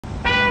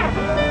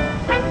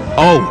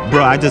Oh,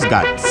 bro, I just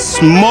got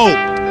smoked.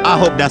 I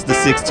hope that's the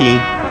 16.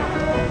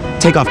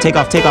 Take off, take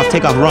off, take off,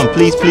 take off. Run,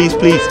 please, please,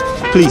 please.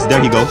 Please,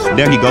 there he go,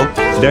 there he go,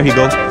 there he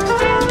go.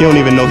 He don't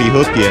even know he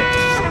hooked yet.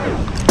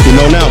 He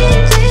know now.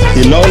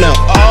 He know now.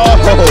 Oh,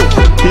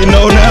 he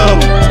know now.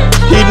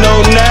 He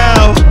know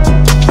now.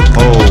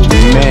 Oh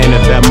man,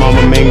 if that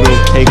mama mangrove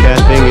take that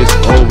thing, it's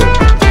over.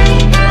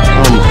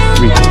 I'm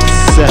freaking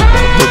set the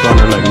hook on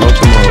her like no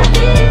tomorrow.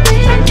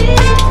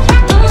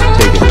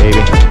 Take it, baby.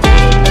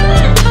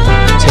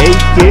 Take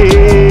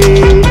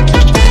it.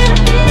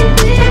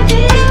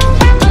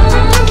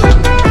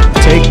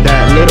 Take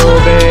that little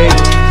bit.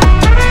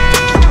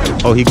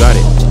 Oh, he got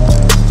it.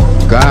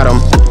 Got him.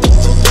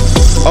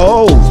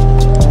 Oh.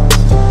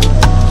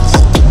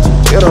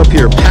 Get up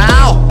here,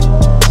 pal.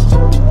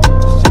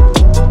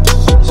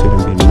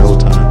 Shouldn't be no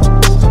time.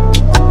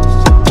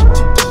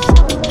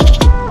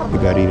 He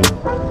got eaten.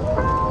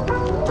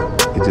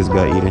 He just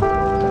got eaten.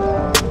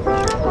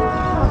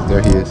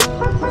 There he is.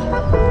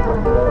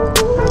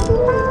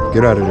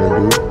 Get out of there,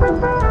 dude.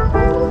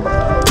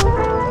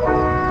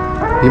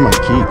 He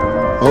might keep.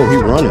 Oh, he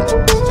running.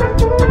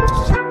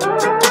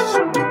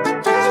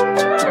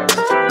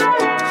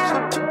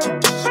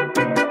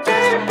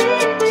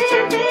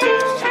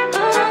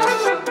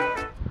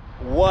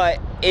 What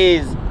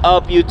is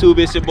up, YouTube?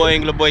 It's your boy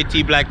Engler Boy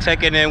T Black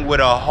checking in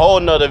with a whole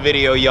nother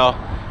video, y'all.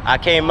 I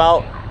came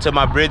out to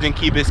my bridge in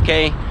Key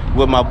Biscayne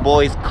with my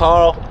boys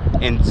Carl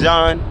and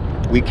John.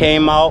 We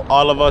came out,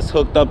 all of us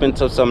hooked up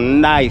into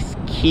some nice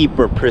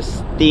keeper,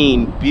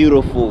 pristine,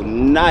 beautiful,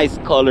 nice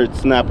colored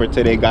snapper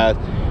today, guys.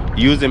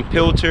 Using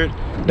pilchard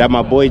that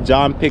my boy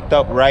John picked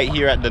up right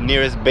here at the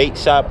nearest bait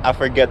shop. I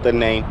forget the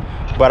name,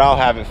 but I'll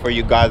have it for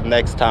you guys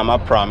next time, I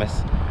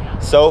promise.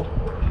 So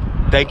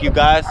thank you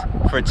guys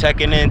for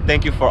checking in.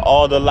 Thank you for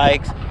all the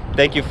likes.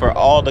 Thank you for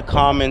all the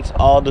comments,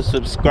 all the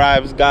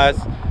subscribes, guys.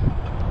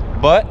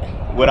 But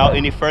without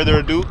any further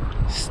ado,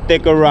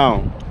 stick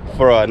around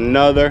for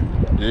another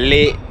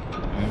lit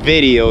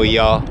video,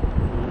 y'all.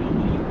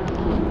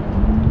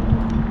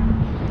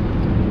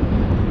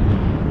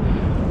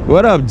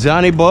 What up,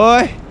 Johnny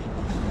boy?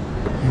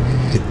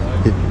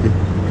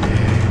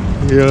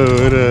 Yo,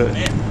 what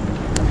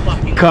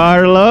up?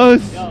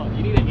 Carlos? Yo,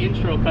 you need an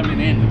intro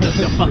coming in. The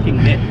fucking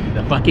myth,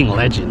 the fucking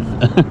legend.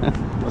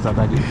 What's up,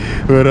 buddy?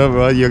 What up,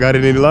 bro? You got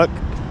any luck?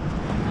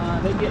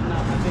 They getting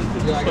up. I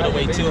think he just put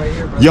away too. Right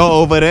here, yo,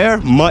 over there,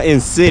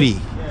 Mutton City.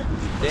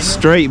 Yeah.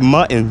 Straight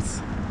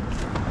muttons.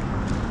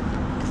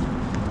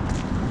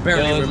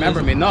 Barely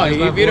remember me. No, he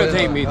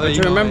videotaped me. Don't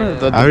you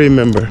remember? I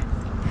remember.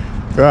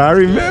 Bro, I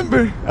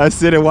remember. I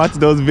sit and watch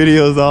those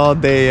videos all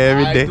day,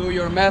 every day. I do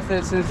your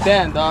method since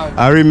then, dog.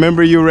 I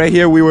remember you right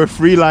here. We were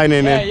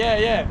freelining it.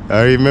 Yeah.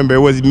 I remember. It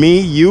was me,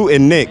 you,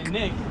 and Nick.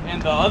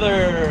 And the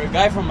other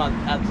guy from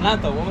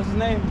Atlanta. What was his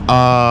name?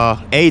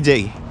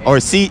 AJ. Or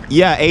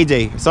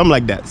AJ. Something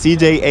like that.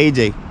 CJ,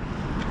 AJ.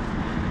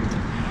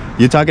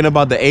 You're talking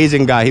about the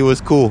Asian guy. He was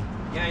cool.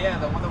 Yeah,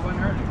 the one that went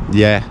earlier.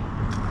 Yeah.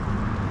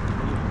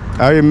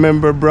 I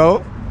remember,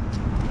 bro.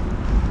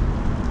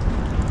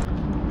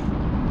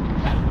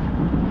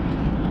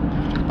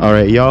 All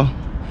right, y'all.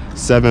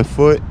 7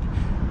 foot,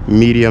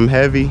 medium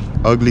heavy,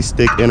 ugly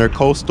stick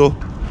intercoastal,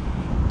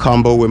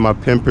 combo with my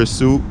Pin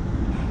Pursuit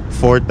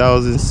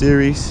 4000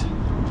 series,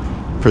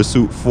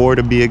 Pursuit 4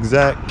 to be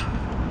exact,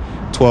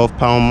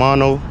 12-pound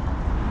mono,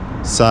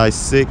 size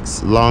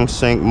 6, long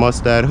shank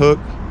mustad hook,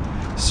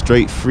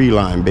 straight free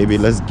line, baby.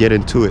 Let's get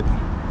into it.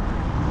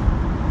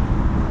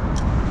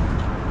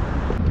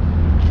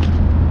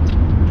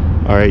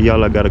 All right,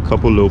 y'all, I got a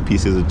couple little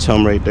pieces of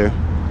chum right there.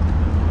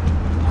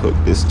 Hook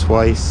this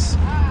twice.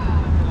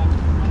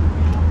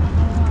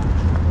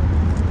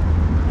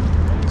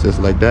 Just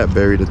like that,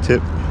 bury the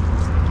tip.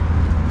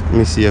 Let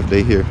me see if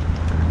they here.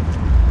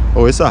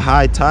 Oh, it's a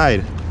high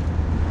tide.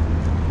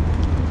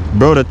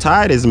 Bro, the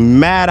tide is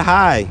mad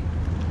high.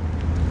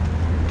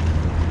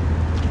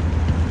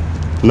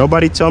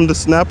 Nobody chummed the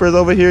snappers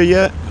over here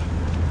yet?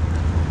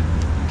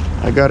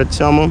 I gotta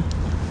chum them.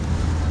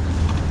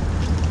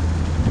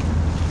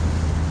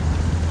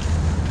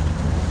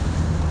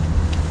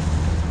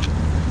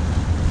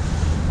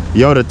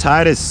 Yo, the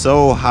tide is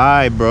so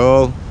high,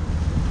 bro.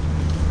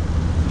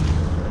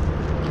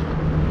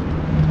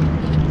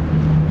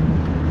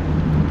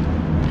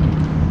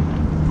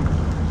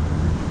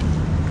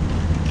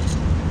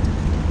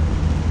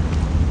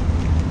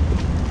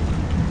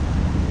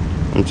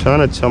 I'm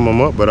trying to chum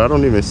them up, but I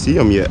don't even see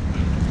them yet.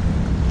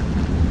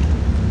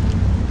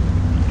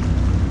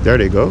 There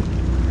they go.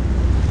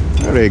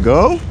 There they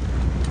go.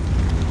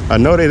 I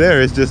know they're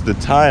there. It's just the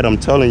tide, I'm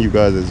telling you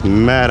guys, is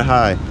mad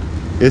high.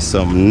 It's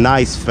some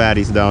nice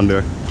fatties down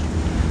there.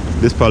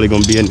 This probably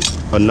gonna be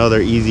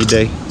another easy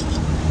day.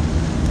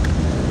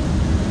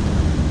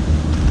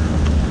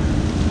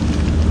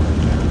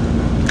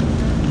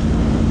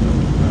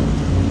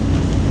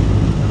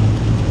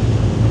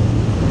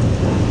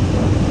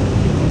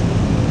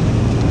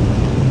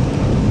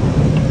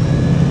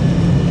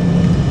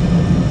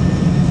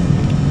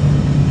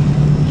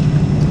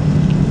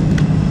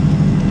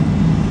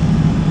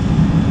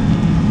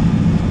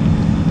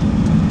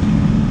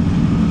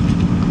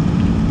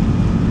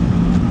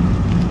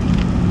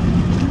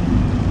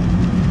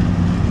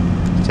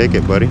 Take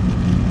it, buddy.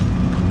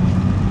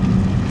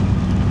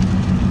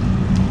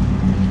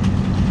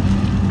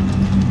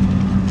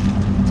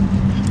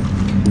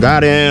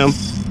 Got him.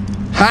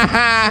 Ha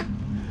ha.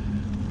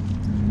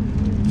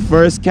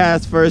 First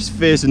cast, first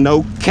fish,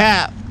 no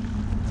cap.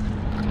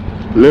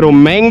 Little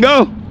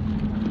mango.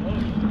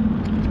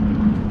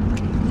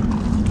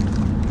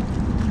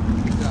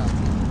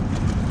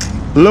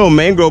 Little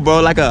mangrove, bro,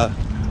 like a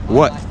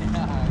what?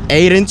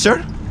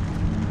 8-incher.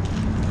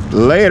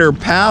 Later,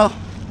 pal.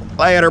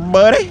 Later,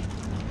 buddy.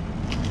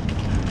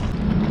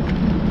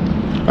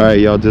 All right,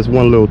 y'all, just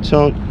one little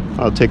chunk.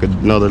 I'll take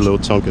another little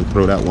chunk and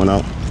throw that one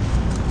out.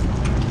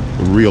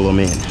 Reel them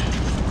in.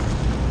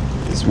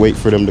 Just wait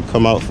for them to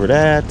come out for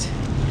that.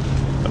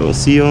 I don't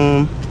see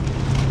them.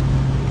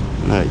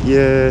 Not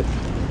yet.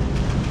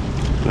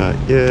 Not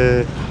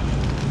yet.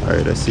 All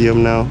right, I see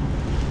them now.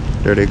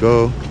 There they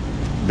go.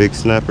 Big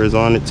snappers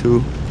on it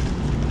too.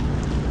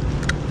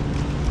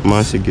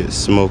 Mine should get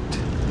smoked.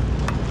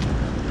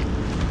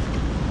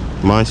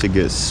 Mine should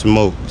get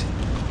smoked.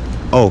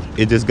 Oh,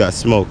 it just got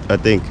smoked, I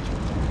think.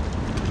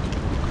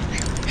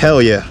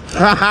 Hell yeah.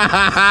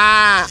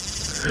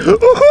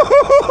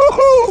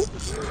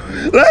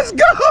 Let's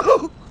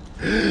go.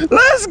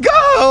 Let's go.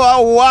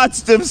 I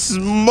watched them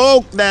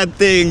smoke that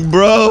thing,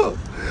 bro.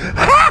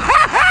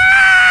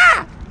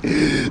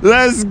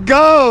 Let's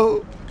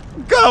go.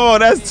 Come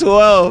on, that's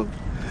 12.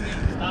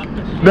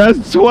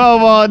 That's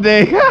 12 all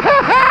day.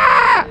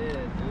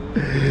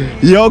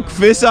 Yo,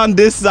 fish on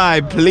this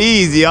side,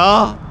 please,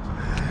 y'all.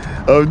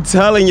 I'm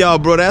telling y'all,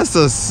 bro, that's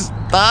a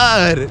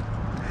stud.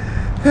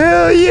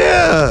 Hell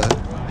yeah.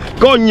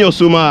 Coño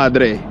su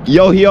madre.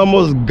 Yo, he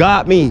almost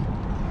got me.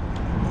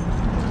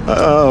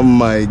 Oh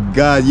my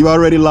God, you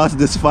already lost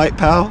this fight,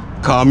 pal?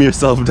 Calm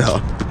yourself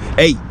down.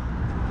 Hey,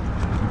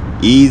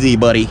 easy,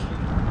 buddy.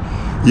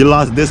 You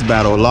lost this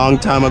battle a long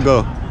time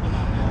ago.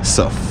 It's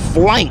a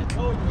flank.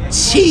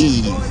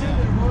 Cheese.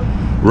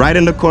 Right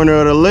in the corner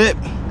of the lip.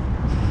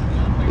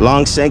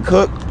 Long shank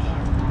hook.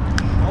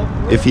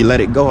 If you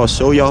let it go, I'll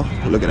show y'all.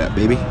 Look at that,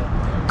 baby.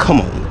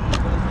 Come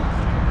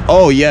on.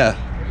 Oh yeah.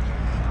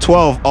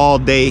 12 all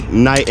day,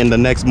 night, and the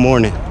next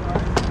morning.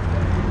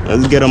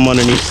 Let's get them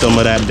underneath some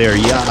of that there,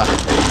 yeah.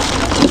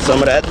 Some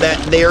of that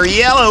there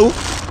yellow.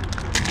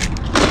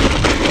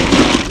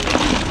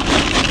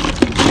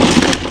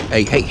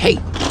 Hey, hey, hey.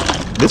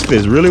 This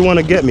fish really want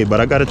to get me,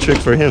 but I got a trick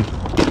for him.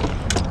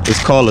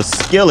 It's called a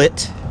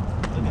skillet.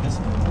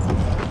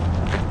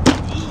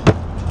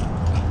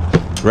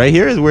 Right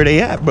here is where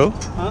they at, bro.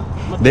 Huh?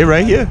 They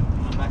right here.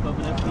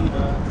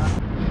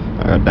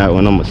 I got that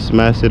one. I'm gonna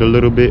smash it a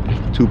little bit.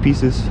 2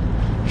 pieces.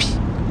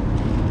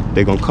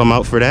 They gonna come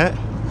out for that.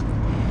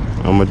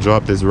 I'm gonna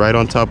drop this right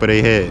on top of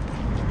their head.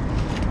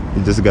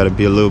 You just gotta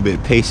be a little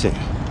bit patient.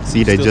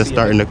 See, they just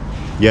starting to,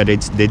 yeah, they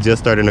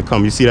just starting to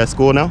come. You see that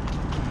school now?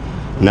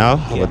 Now,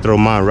 I'm gonna throw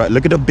mine right.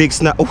 Look at the big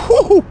snap.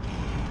 Ooh,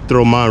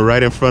 throw mine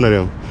right in front of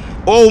them.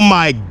 Oh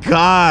my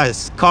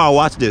gosh. Carl,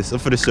 watch this. I'm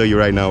finna show you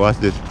right now. Watch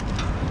this.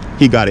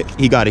 He got it.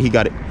 He got it. He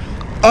got it.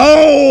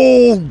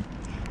 Oh!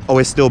 Oh,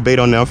 it's still bait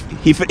on now.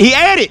 He ate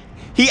it.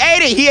 He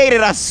ate it. He ate it.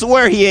 I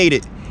swear he ate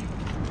it.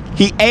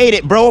 He ate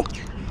it, bro.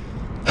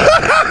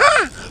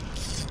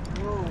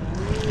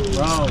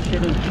 Bro,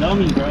 shit is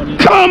dummy, bro.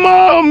 Come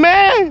on,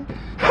 man.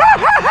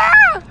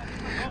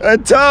 I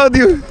told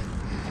you.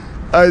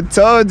 I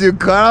told you,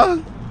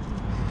 Carl.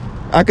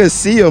 I could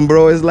see him,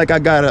 bro. It's like I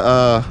got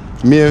I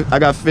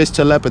got fish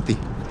telepathy.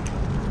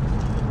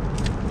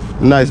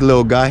 Nice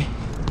little guy.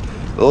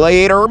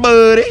 Later,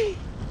 buddy.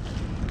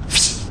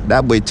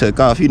 That boy took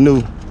off. He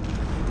knew.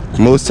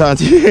 Most times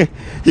he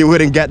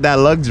wouldn't get that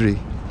luxury.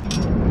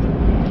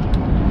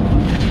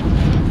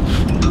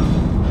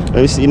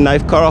 Let me see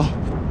knife, Carl.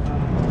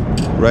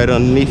 Right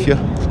underneath you.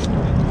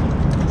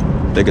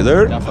 Take it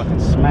there. Got fucking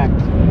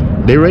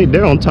smacked. They right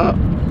there on top.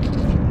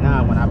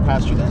 Nah, when I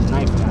passed you that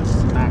knife, I got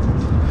smacked.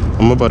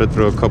 I'm about to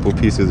throw a couple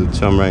pieces of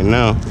chum right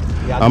now.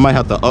 Yeah, I might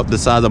have to up the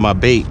size of my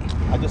bait.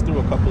 I just threw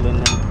a couple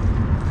in there.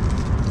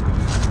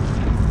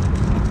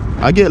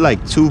 I get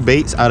like 2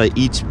 baits out of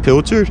each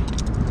pilchard.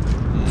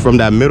 From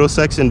that middle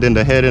section, then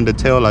the head and the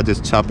tail, I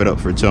just chop it up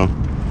for chum.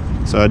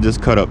 So I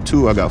just cut up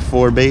 2. I got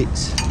 4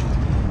 baits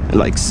and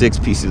like 6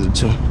 pieces of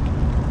chum.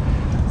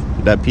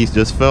 That piece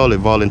just fell. It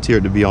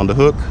volunteered to be on the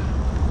hook.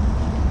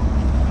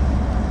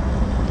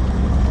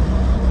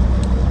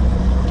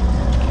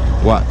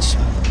 Watch.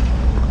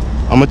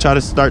 I'm gonna try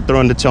to start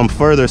throwing the chum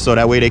further so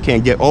that way they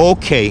can't get,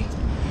 okay,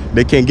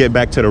 they can't get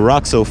back to the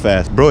rock so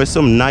fast. Bro, it's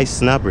some nice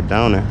snapper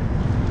down there.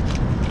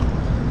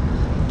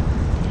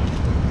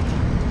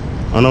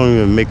 I don't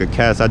even make a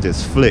cast, I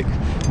just flick.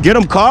 Get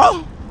him,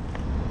 Carl.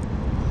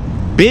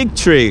 Big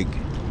trig.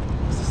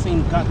 It's the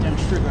same goddamn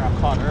trigger I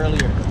caught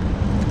earlier.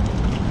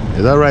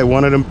 Is that right?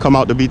 One of them come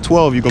out to be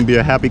 12, you're gonna be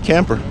a happy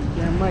camper.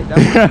 Damn right.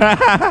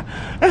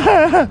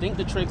 I think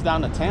the trig's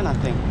down to 10, I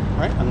think.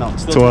 Right? Or no,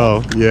 it's still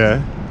 12,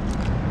 yeah.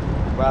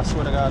 But I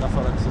swear to God, I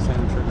felt like it's the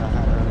same trigger I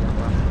had earlier,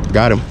 bro.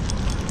 Got him.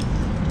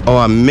 Oh,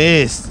 I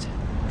missed.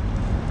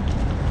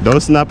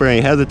 Those snapper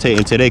ain't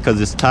hesitating today because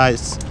it's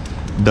tight.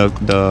 You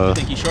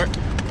think he's short?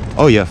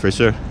 Oh yeah, for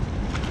sure.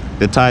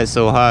 The tide's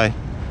so high.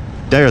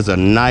 There's a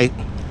nice.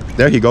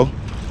 There he go.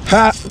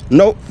 Ha!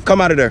 Nope. Come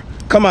out of there.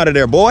 Come out of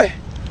there, boy.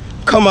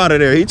 Come out of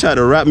there. He tried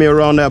to wrap me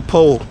around that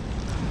pole.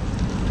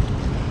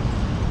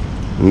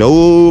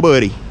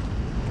 Nobody.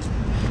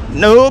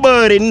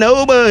 Nobody.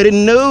 Nobody.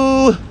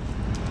 No.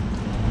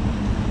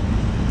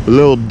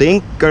 Little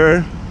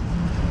dinker.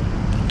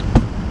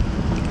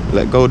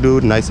 Let go,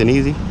 dude. Nice and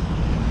easy.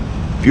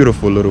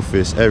 Beautiful little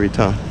fish every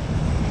time.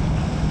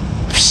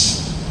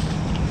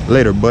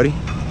 Later, buddy.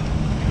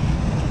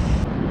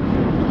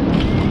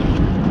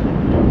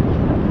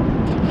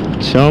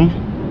 Chum.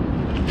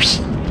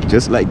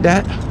 Just like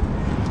that.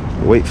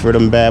 Wait for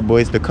them bad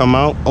boys to come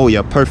out. Oh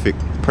yeah, perfect.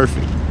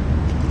 Perfect.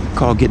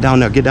 Carl, get down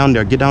there. Get down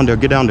there. Get down there.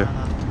 Get down there.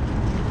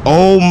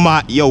 Oh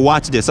my. Yo,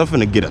 watch this. I'm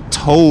finna get a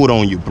toad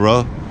on you,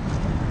 bro.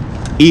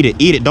 Eat it.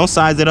 Eat it. Don't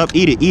size it up.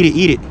 Eat it. Eat it.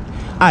 Eat it.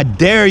 I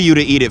dare you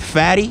to eat it,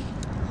 fatty.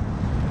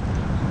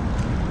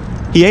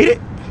 He ate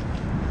it?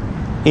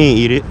 He ain't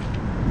eat it.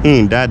 He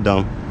ain't that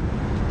dumb.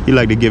 He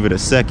like to give it a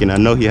second. I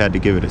know he had to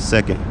give it a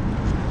second.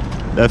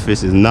 That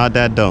fish is not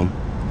that dumb.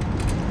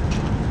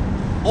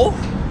 Oh.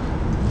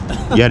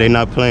 Yeah, they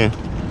not playing.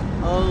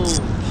 Oh,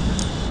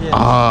 shit.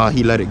 Ah,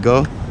 he let it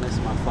go.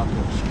 Missed my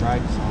fucking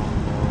strike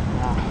zone, bro.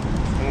 Ah,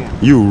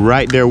 damn. You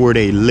right there where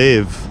they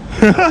live.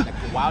 Like,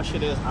 the wild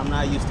shit is, I'm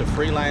not used to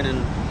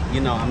freelining. You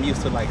know, I'm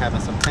used to like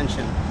having some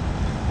tension.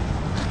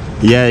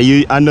 Yeah,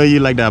 I know you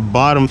like that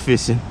bottom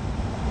fishing.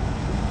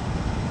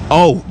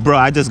 Oh, bro,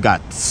 I just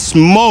got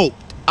smoked.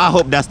 I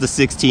hope that's the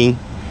 16.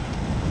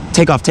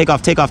 Take off, take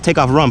off, take off, take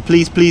off. Run,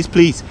 please, please,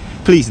 please.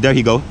 Please, there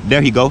he go.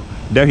 There he go.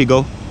 There he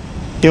go.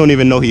 He don't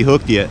even know he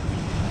hooked yet.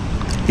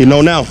 He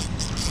know now.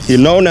 He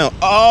know now.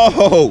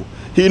 Oh,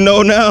 he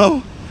know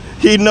now.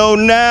 He know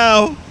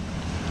now.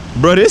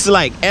 Bro, this is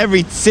like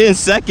every 10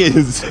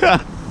 seconds.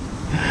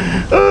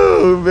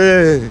 Oh,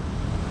 man.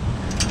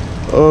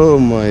 Oh,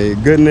 my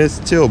goodness.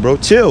 Chill, bro.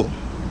 Chill.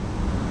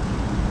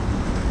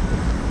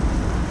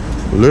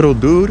 Little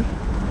dude.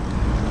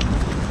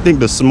 I think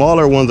the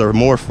smaller ones are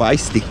more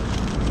feisty.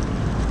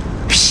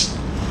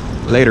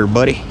 Later,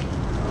 buddy.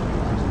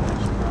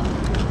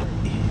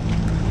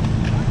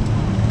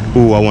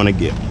 Ooh, I want to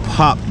get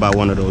popped by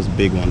one of those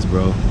big ones,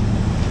 bro.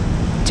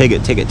 Take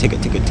it, take it, take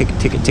it, take it, take it,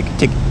 take it, take it,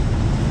 take it.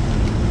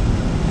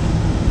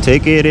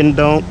 Take it and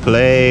don't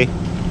play.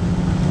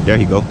 There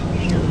you go.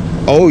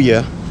 Oh,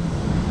 yeah.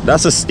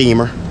 That's a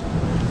steamer.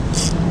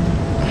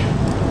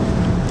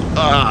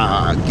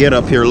 Ah, get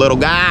up here, little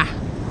guy.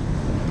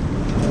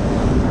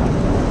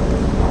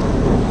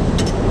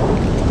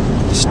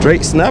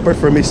 Straight snapper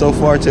for me so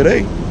far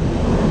today.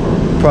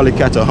 Probably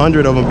catch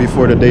 100 of them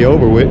before the day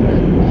over with.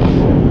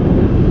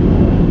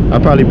 I'll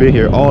probably be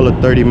here all of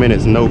 30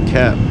 minutes, no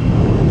cap.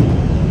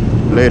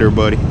 Later,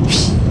 buddy.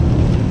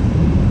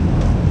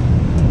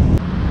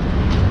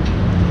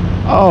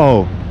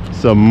 Oh,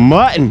 some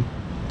mutton.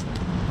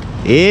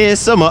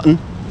 It's a mutton.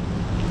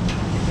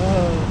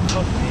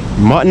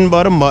 Mutton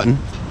but a mutton.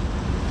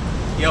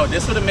 Yo,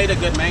 this would have made a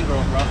good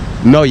mangrove, bro.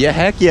 No, yeah,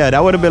 heck yeah.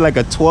 That would have been like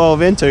a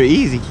 12-incher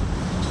easy.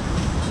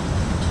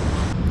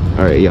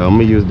 All right, yeah, I'm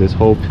gonna use this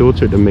whole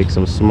pilcher to make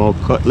some small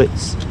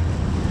cutlets.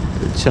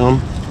 The chum.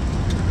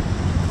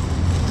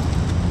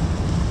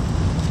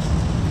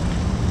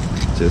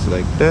 Just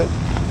like that.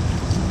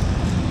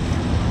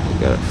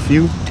 I got a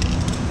few.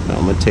 Now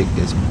I'm gonna take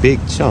this big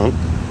chunk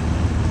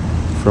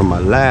from my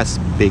last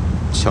big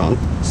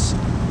chunks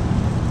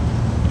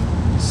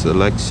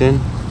selection,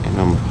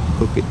 and I'm gonna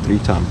hook it 3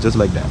 times, just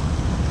like that.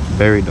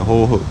 Bury the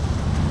whole hook.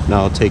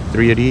 Now I'll take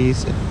 3 of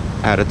these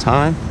at a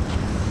time.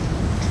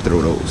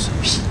 Throw those.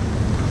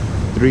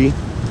 3,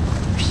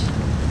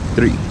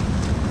 3.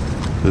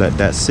 Let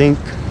that sink.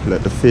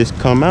 Let the fish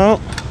come out.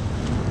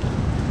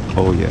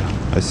 Oh yeah,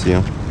 I see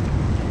him.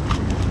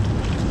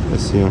 I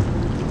see him.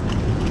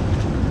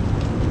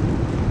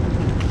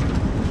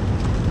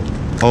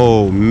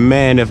 Oh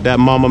man, if that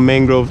mama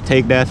mangrove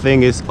take that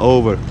thing, it's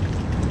over.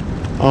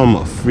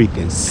 I'ma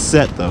freaking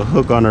set the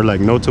hook on her like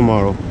no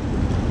tomorrow.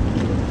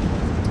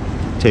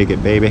 Take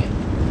it, baby.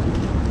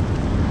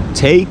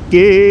 Take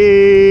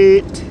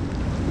it.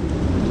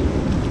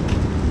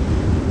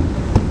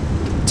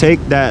 Take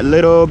that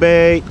little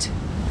bait.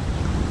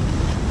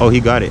 Oh, he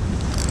got it.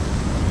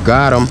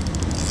 Got him.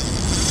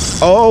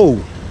 Oh.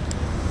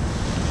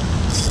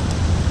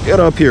 Get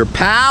up here,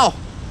 pal.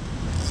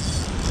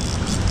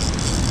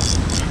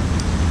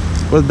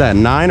 What's that,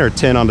 9 or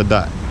 10 on the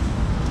dot?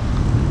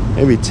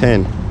 Maybe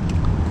 10.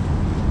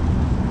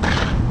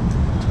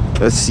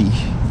 Let's see.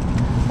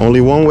 Only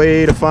one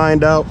way to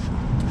find out.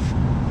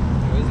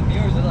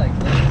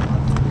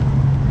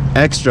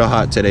 Extra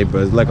hot today,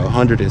 but it's like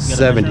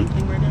 170.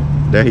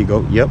 There you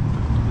go. Yep.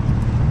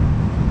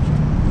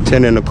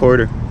 10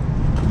 1/4.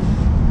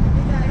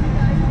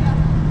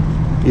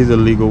 He's a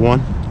legal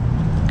one.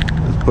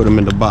 Let's put him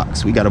in the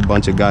box. We got a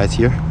bunch of guys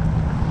here.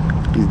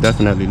 He's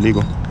definitely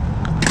legal.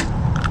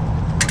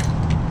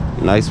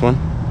 Nice one.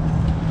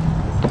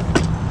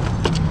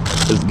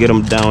 Let's get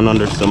him down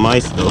under some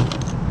ice though.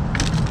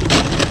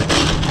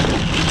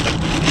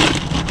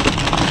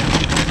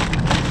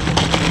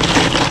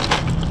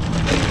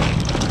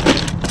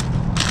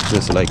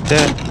 Just like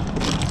that.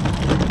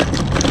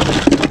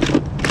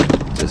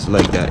 Just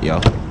like that,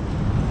 y'all.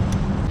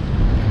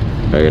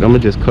 All right, I'm gonna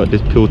just cut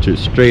this pilchard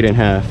straight in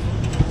half.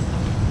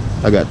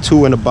 I got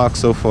 2 in the box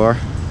so far.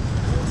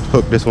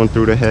 Hook this one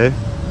through the head.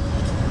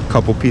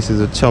 Couple pieces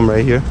of chum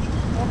right here.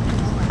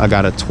 I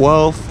got a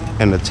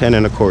 12 and a 10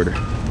 1/4.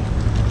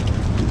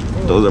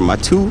 Those are my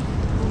 2.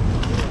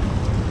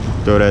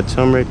 Throw that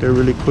chum right there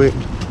really quick.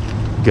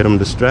 Get them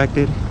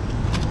distracted.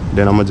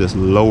 Then I'm gonna just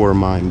lower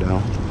mine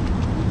down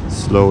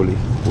slowly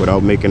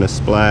without making a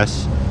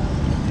splash.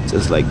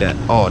 Just like that.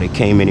 Oh, they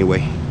came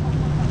anyway.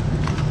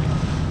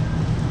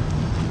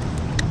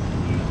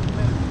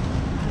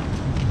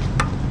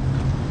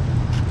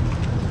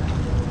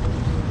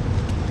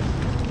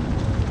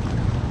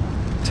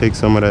 Take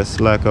some of that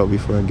slack out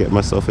before I get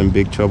myself in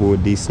big trouble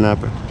with these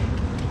snapper.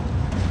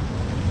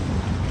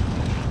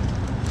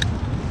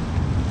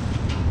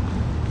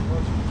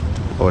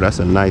 Oh, that was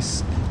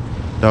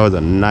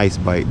a nice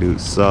bite, dude.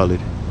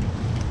 Solid.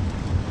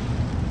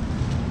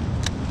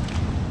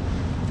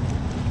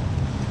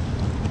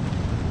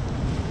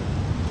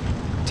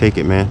 Take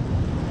it, man.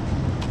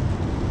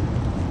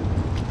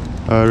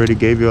 I already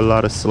gave you a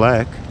lot of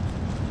slack.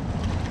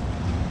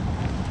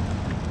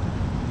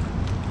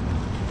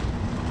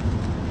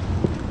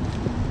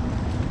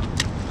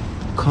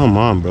 Come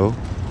on, bro.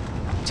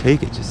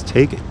 Take it, just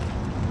take it.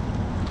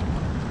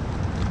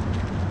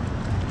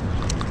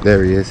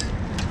 There he is.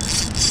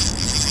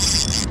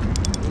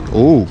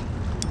 Ooh.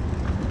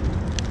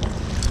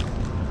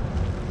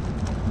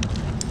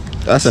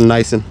 That's a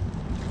nice one.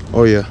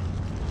 Oh yeah,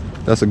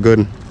 that's a good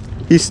one.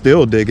 He's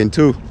still digging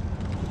too.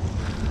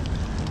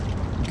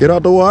 Get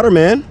out the water,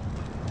 man.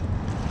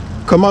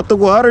 Come out the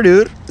water,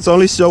 dude. It's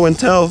only show and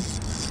tell.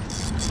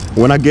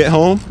 When I get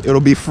home,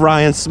 it'll be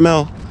fry and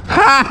smell.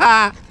 Ha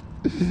ha!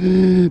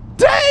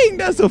 Dang,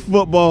 that's a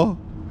football.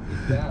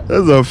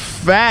 That's a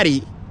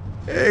fatty.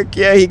 Heck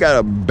yeah, he got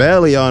a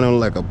belly on him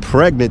like a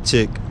pregnant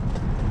chick.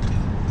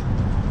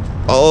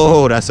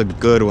 Oh, that's a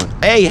good one.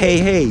 Hey, hey,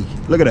 hey.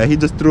 Look at that. He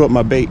just threw up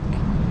my bait.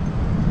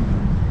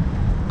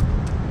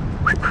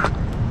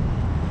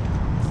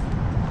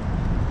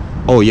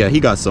 Oh yeah, he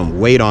got some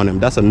weight on him.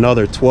 That's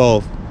another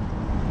 12.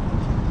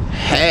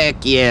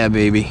 Heck yeah,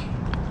 baby.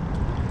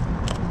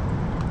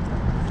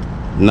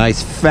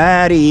 Nice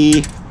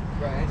fatty.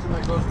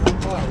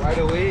 Right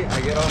away,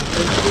 I get on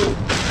Facebook,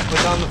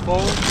 put down the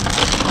phone,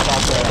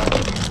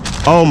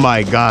 stop. Oh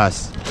my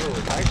gosh.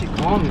 It's actually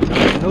calming.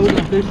 I know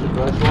the fishing,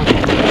 bro.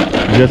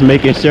 That's Just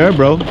making sure,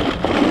 bro.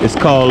 It's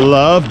called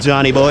love,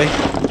 Johnny boy.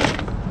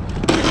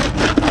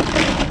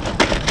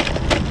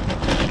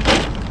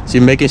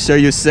 She's making sure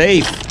you're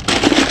safe.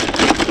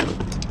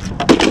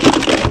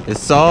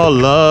 It's all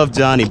love,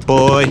 Johnny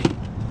boy.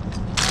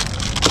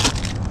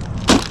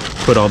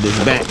 Put all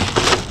this back.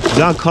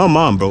 John, come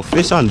on, bro.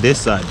 Fish on this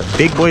side. The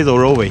big boys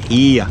are over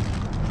here.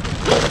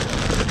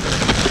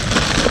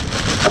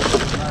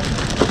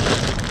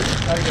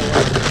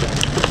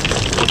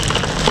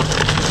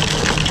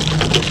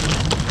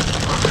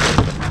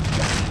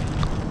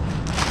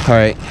 All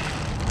right.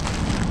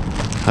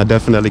 I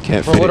definitely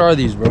can't fit what it. are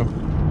these, bro?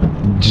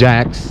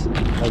 Jacks.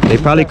 They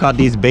probably caught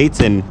these baits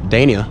in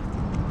Dania.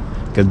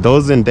 Because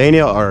those in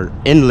Dania are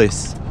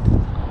endless.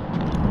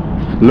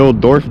 Little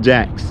dwarf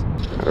jacks.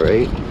 All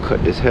right.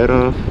 Cut this head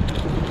off.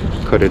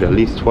 Cut it at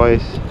least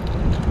twice.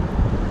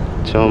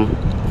 Chum.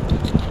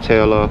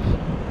 Tail off.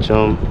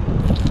 Chum.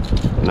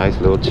 Nice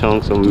little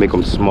chunks. I'm gonna make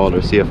them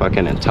smaller. See if I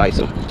can entice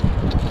them.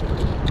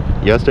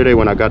 Yesterday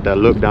when I got that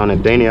look down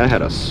in Dania, I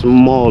had a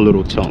small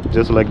little chunk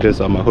just like this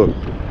on my hook.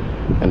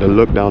 And the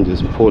look down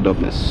just pulled up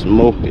and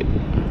smoked it.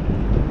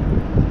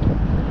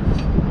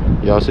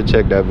 Y'all should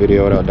check that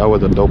video out. That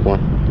was a dope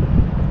one.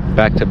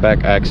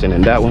 Back-to-back action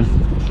in that one.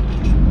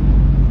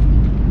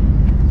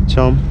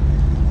 Chum.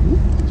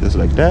 Just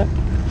like that.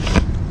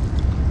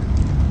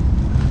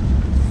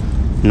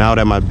 Now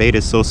that my bait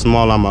is so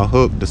small on my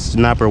hook, the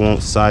snapper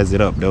won't size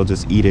it up. They'll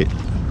just eat it.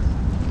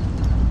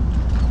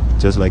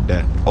 Just like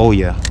that. Oh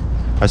yeah.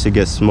 I should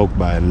get smoked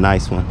by a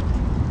nice one.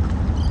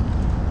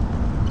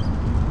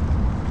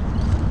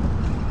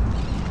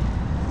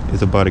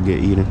 It's about to get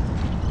eaten.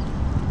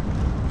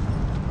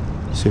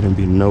 Shouldn't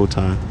be no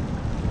time.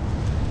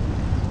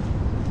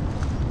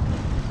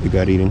 It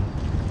got eaten.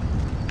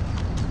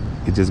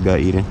 It just got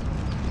eaten.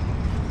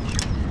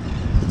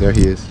 There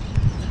he is.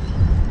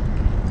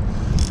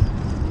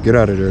 Get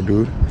out of there,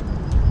 dude.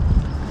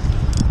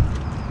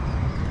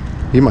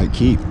 He might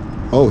keep.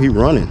 Oh, he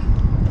running.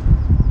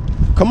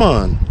 Come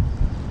on.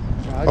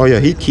 Oh yeah,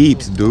 he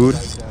keeps, dude.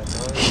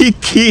 He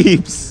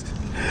keeps.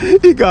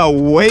 He got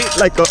weight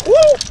like a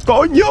woo,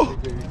 coño.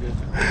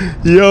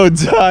 Yo,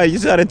 John, you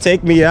try to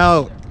take me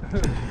out.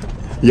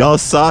 Y'all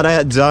saw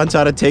that? John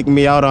tried to take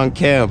me out on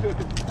cam.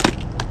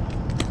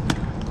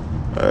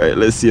 All right,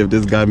 let's see if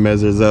this guy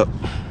measures up.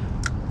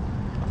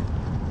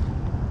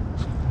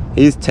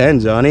 He's 10,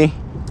 Johnny.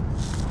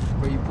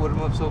 But you put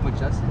him up so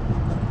majestic.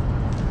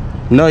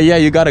 No, yeah,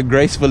 you gotta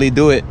gracefully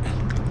do it.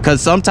 Cause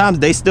sometimes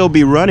they still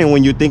be running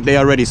when you think they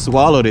already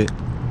swallowed it.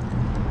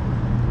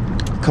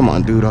 Come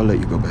on, dude, I'll let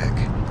you go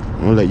back.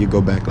 I'll let you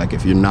go back like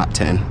if you're not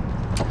 10.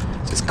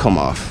 Just come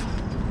off.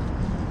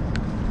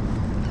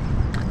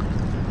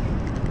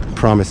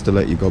 Promise to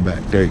let you go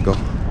back. There you go.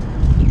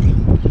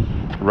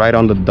 Right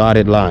on the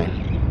dotted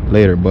line.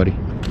 Later, buddy.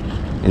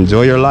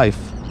 Enjoy your life.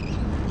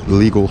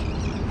 Legal.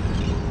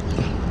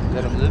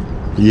 Let him live?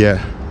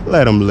 Yeah,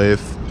 let him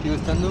live. He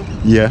was 10 though?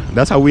 Yeah,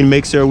 that's how we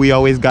make sure we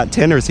always got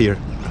 10ers here.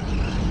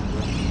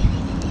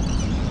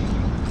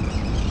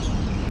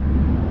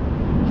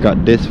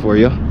 Got this for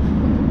you.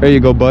 There you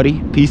go,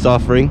 buddy. Peace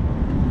offering.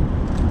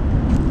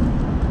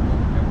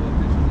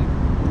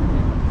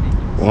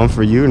 One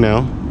for you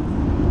now.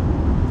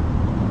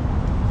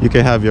 You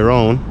can have your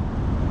own.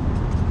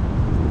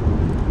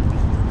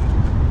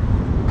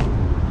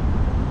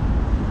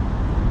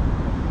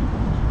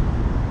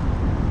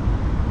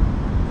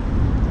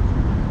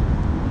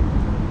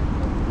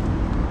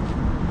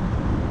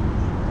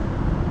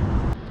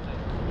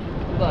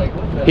 Like,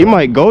 what the He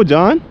might go,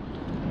 John.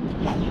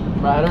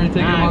 Bro, I'd already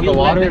taken him out he the let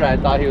water that- and I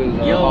thought he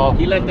was Yo, off.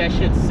 he let that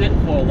shit sit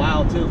for a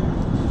while too.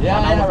 Yeah,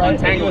 I was right.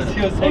 untangling.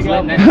 He was I was taking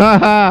letting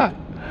out that-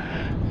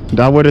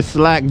 That what a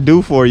slack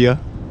do for you.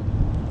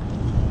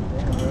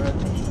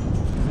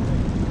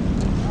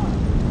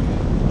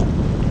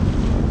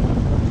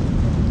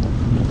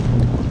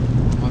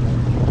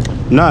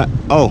 Not.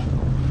 Oh,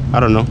 I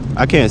don't know.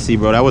 I can't see,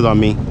 bro. That was on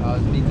me. I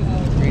was beneath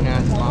this green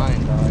ass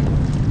line, dog.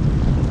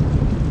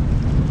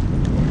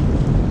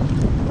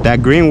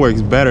 That green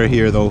works better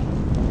here, though.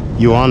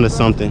 You onto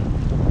something.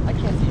 I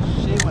can't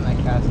see shit when I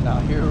cast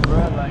out here, bro.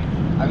 Like,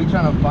 I be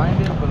trying to find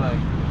it, but like,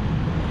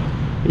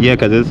 Yeah,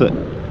 cause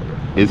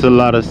it's a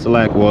lot of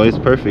slack. Well, it's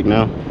perfect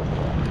now.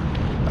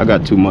 I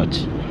got too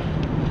much.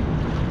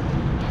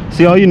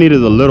 See, all you need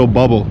is a little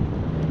bubble.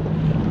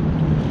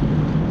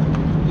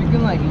 you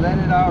can like let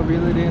it out,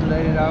 reel it in,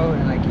 let it out,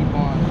 and like keep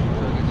on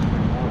until it gets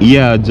more.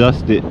 Yeah,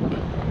 adjust it.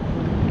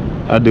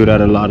 I do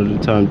that a lot of the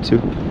time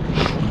too.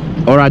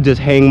 Or I just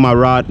hang my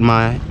rod,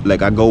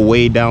 like I go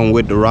way down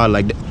with the rod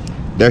like that.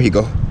 There you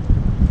go.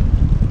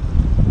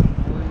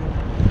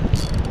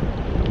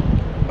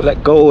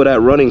 Let go of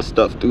that running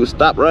stuff, dude.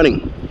 Stop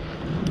running.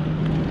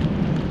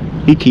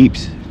 He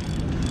keeps.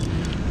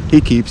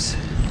 He keeps.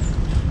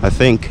 I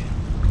think.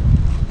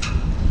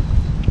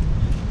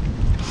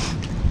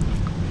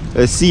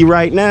 Let's see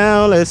right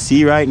now. Let's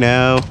see right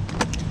now.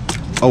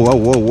 Oh, whoa,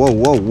 whoa, whoa,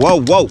 whoa,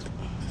 whoa, whoa.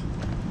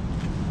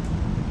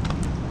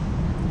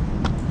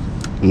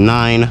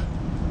 9.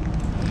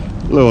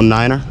 Little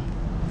 9er.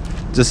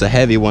 Just a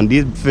heavy one.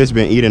 These fish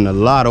been eating a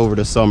lot over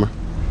the summer.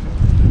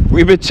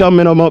 We've been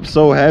chumming them up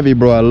so heavy,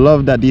 bro. I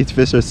love that these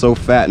fish are so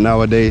fat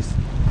nowadays.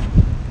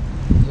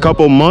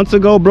 Couple months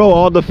ago, bro,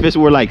 all the fish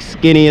were like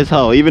skinny as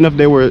hell. Even if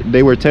they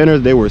were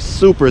tenors, they were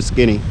super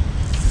skinny.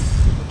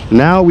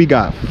 Now we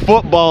got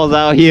footballs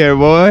out here,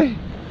 boy.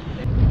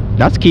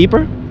 That's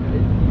keeper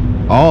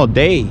all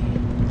day.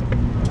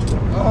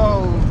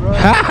 Oh, bro.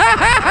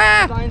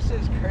 Line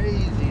shit's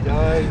crazy,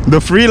 dog.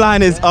 The free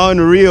line is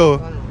unreal.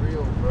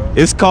 Unreal, bro.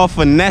 It's called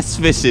finesse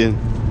fishing.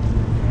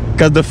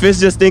 Cause the fish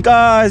just think,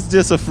 oh, it's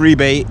just a free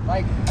bait.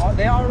 Like,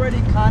 they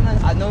already kind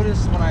of, I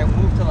noticed when I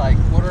moved to like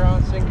 1/4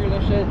 ounce sinkers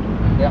and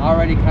shit, they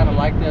already kind of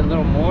like it a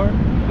little more.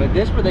 But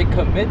this where they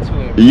commit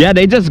to it. Bro. Yeah,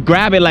 they just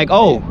grab it like,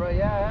 oh. Bro,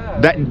 yeah.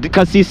 That,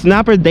 because see,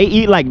 snappers, they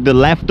eat like the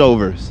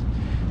leftovers.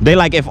 They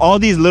like, if all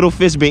these little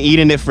fish been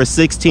eating it for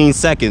 16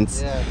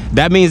 seconds, Yeah.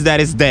 that means that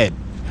it's dead.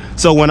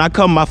 So when I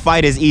come, my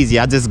fight is easy.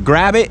 I just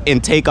grab it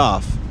and take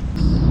off.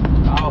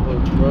 Foul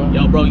hook, bro.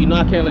 Yo, bro, you know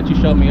I can't let you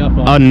show me up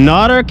on.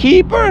 Another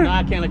keeper? No,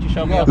 I can't let you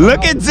show me up.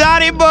 Look at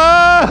Johnny boy.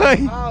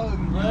 Foul hook,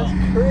 bro.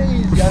 That's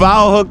crazy.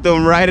 Foul hooked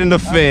him right in the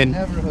I've fin.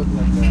 never hooked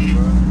like that,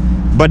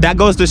 bro. But that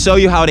goes to show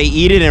you how they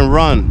eat it and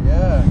run.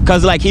 Yeah.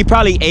 Cause like he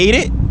probably ate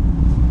it,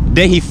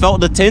 then he felt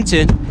the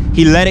tension,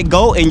 he let it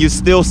go, and you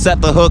still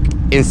set the hook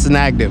and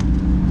snagged him.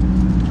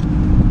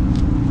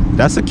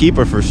 That's a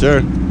keeper for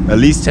sure. At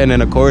least 10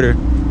 1/4.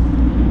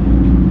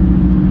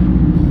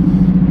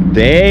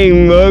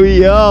 Dang,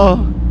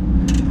 yo.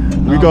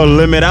 We gonna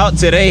limit out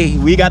today.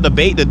 We got the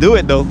bait to do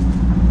it though,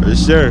 for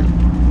sure.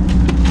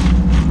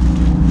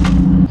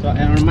 So,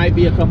 and there might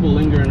be a couple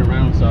lingering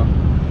around, so.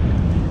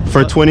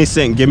 For 20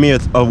 cents, give me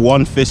a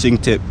one fishing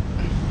tip.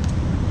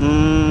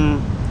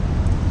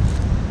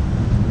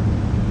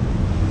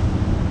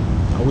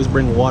 Always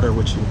bring water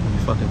with you when you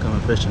fucking coming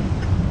fishing.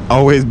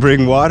 Always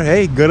bring water.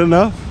 Hey, good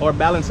enough. Or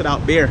balance it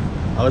out, beer.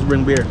 Always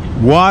bring beer.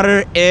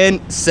 Water and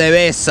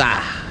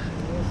cerveza.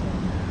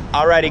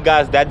 Alrighty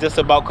guys, that just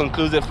about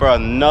concludes it for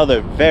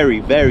another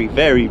very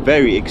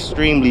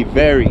extremely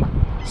very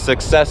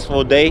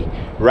successful day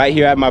right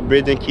here at my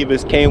bridge in Key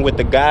Biscayne with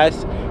the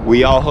guys.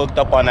 We all hooked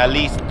up on at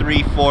least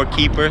 3-4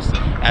 keepers,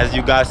 as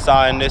you guys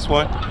saw in this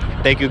one.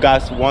 Thank you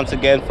guys once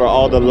again for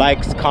all the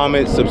likes,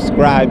 comments,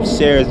 subscribes,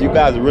 shares. You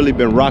guys really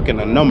been rocking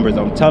the numbers.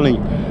 I'm telling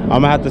you, I'm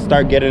gonna have to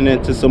start getting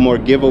into some more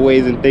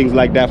giveaways and things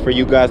like that for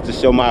you guys to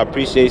show my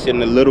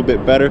appreciation a little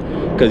bit better,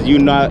 because you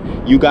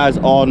guys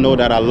all know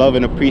that I love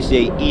and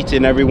appreciate each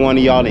and every one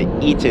of y'all,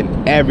 and each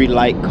and every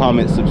like,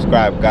 comment,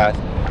 subscribe, guys.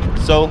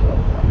 So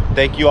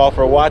Thank you all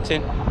for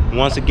watching.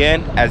 Once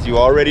again, as you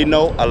already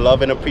know, I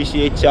love and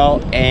appreciate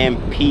y'all,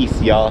 and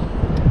peace, y'all.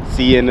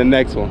 See you in the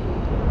next one.